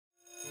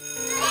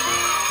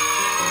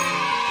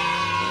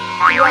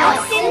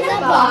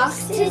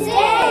box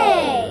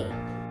today.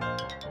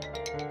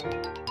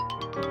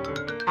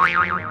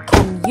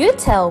 Can you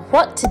tell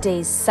what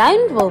today's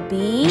sound will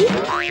be?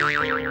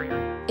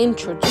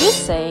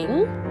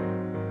 Introducing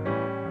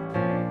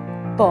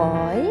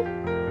boy,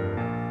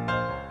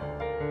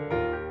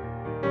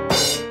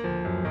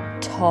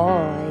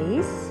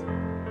 toys,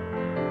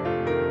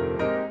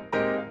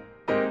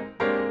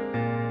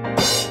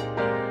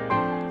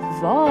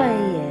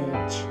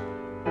 voyage.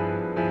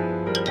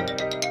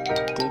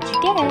 Did you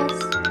guess?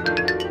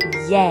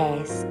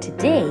 Yes,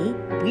 today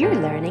we're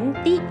learning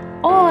the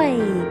oi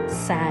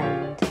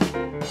sound.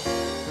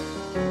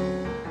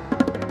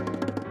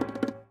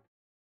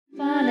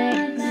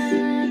 Phonics,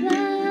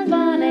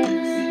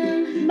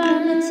 phonics,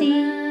 Mama T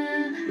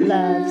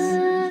loves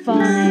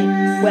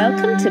phonics.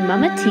 Welcome to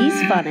Mama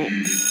T's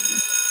Phonics.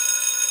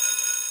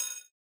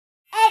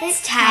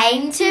 It's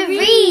time to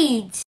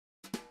read.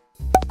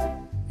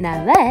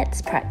 Now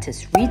let's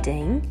practice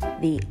reading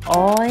the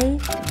oi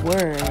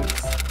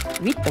words.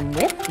 Read them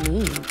with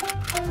me.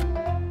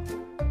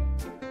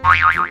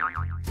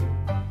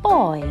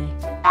 Boy,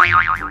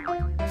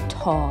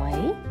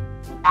 toy,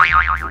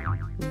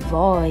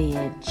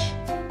 voyage.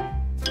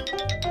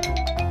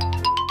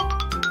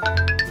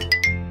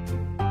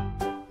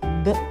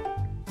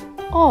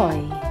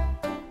 Oi,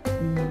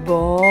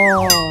 boy,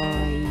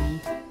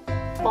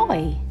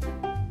 boy.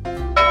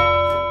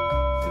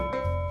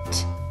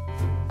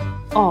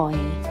 Oi,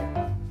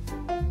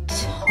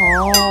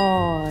 toy,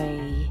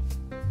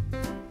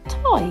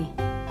 toy.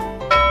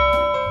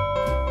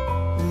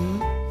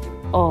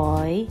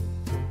 Oi,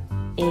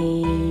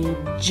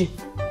 age,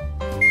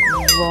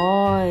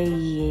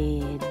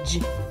 voyage,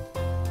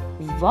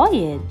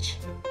 voyage.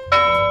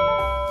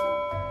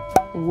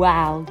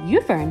 Wow,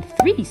 you've earned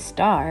 3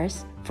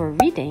 stars for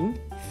reading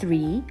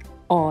 3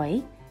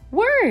 oi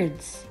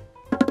words.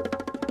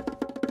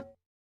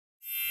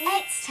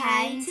 It's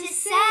time to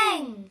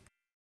sing.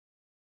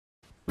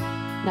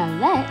 Now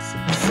let's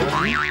sing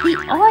the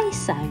oi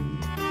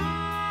sound.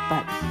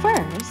 But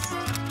first,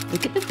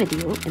 look at the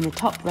video in the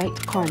top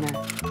right corner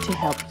to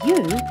help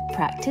you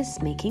practice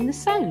making the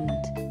sound.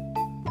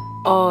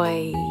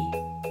 Oi,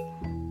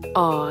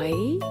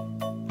 oi,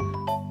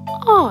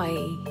 oi,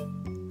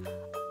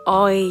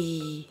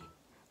 oi,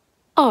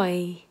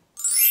 oi.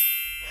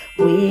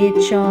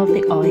 Which of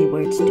the oi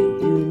words do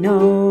you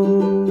know?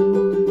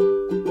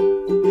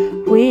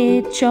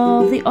 Which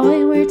of the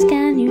oi words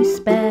can you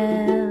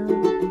spell?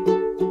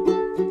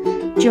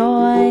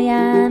 Joy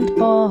and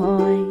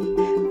boy,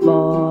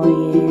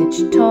 voyage,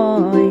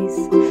 toys,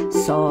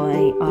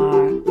 soy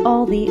are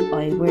all the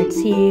oi words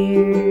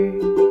here.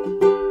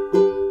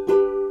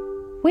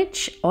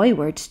 Which oi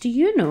words do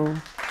you know?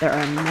 There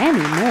are many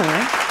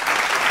more.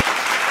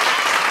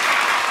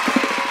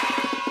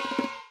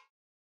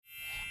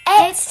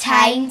 It's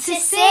time to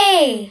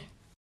say.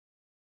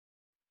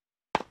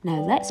 Now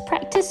let's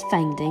practice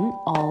finding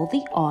all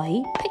the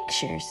oi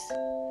pictures.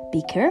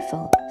 Be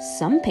careful,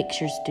 some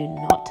pictures do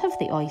not have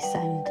the oi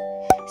sound.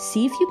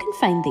 See if you can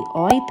find the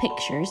oi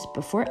pictures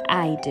before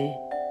I do.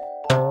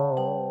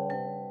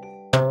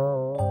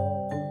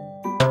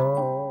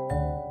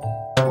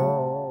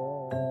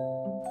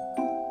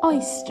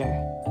 Oyster,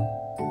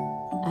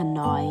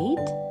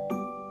 annoyed,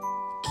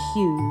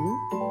 cue,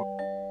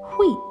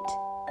 wheat.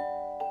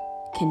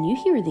 Can you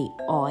hear the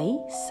oi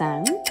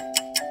sound?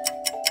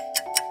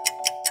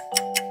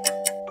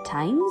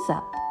 Time's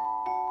up.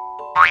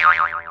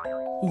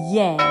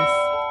 Yes,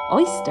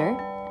 oyster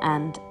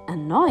and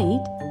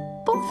annoyed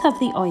both have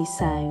the oi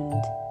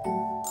sound.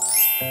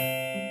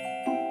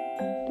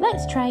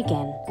 Let's try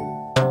again.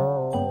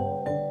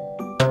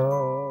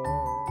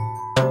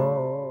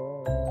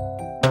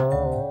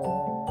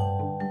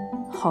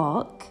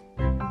 Hawk,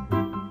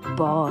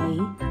 boy,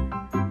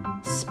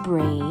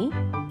 spray,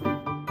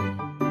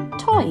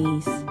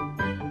 toys.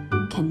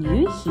 Can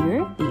you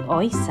hear the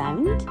oi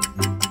sound?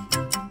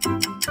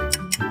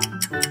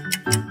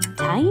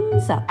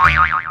 Time's up.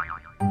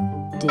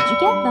 Did you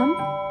get them?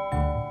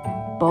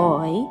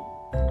 Boy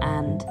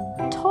and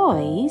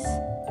toys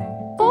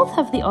both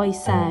have the oi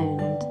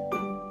sound.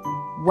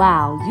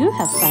 Wow, you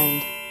have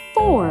found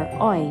 4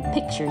 oi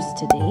pictures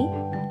today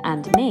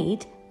and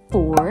made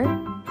 4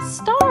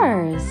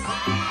 stars.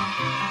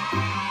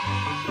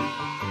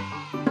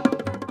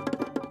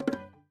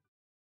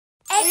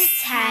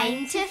 It's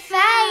time to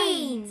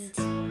find.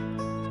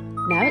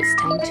 Now it's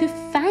time to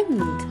find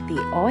the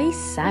oi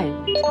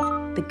sound.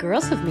 The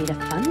girls have made a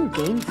fun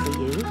game for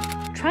you.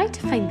 Try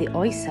to find the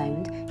oi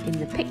sound in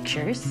the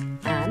pictures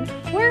and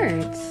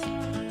words.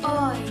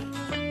 Oi,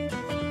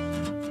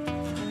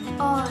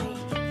 oi,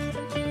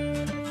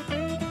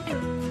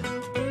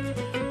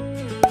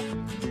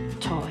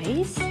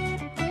 Toys,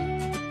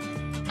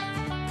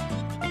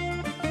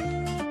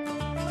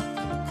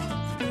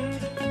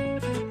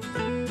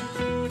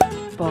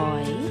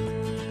 boy,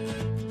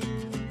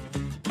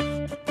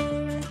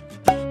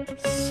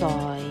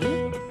 soy,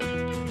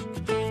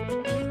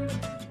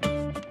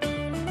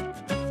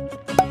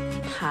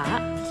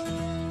 hat,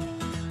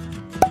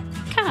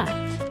 cat.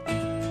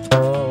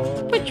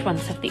 Which one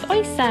ones have the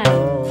oi sound?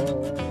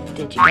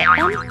 Did you get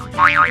them?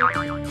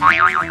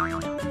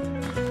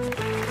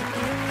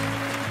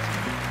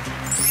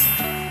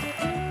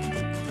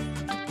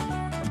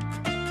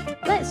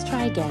 Let's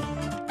try again.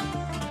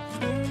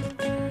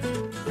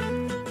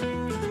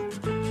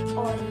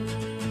 Oi.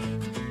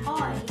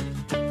 Oi.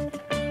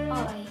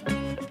 Oi.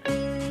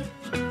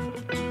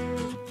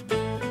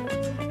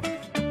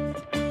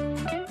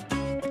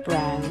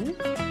 Brown,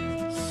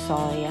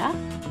 soya,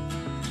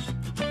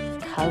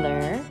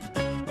 colour,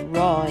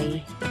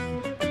 Roy.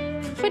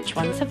 Which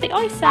ones have the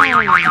oi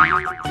sound?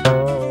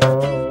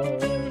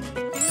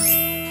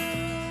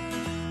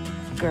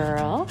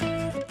 Girl,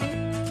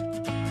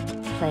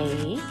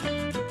 play,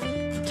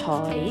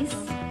 toys,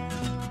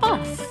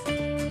 bus.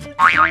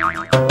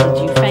 Did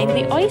you find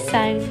the oi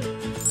sound?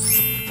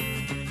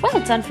 Well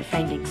done for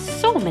finding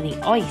so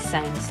many oi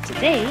sounds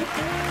today.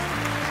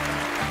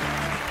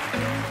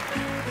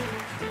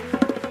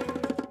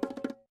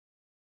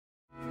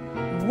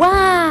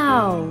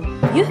 Wow!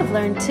 You have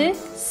learned to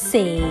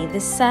say the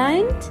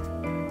sound,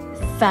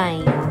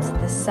 find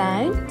the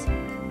sound,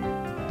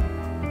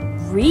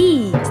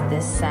 read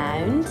the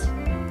sound,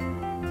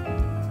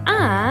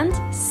 and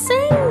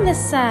sing the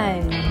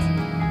sound.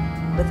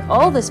 With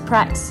all this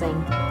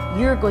practicing,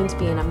 you're going to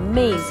be an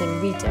amazing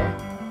reader.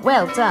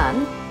 Well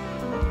done!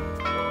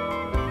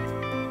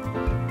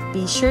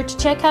 Be sure to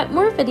check out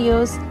more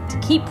videos to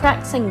keep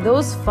practicing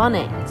those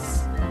phonics.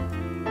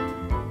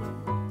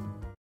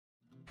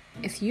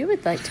 If you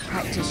would like to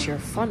practice your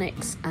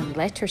phonics and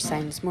letter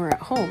sounds more at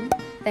home,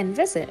 then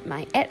visit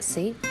my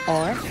Etsy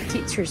or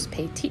Teachers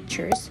Pay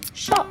Teachers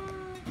shop.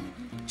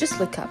 Just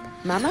look up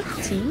Mama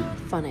T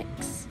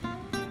Phonics.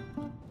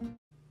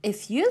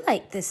 If you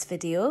like this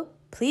video,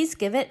 please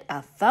give it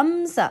a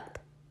thumbs up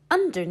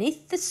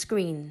underneath the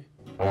screen.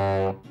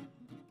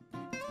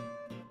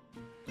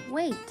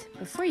 Wait,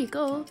 before you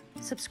go,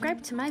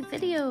 subscribe to my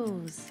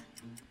videos.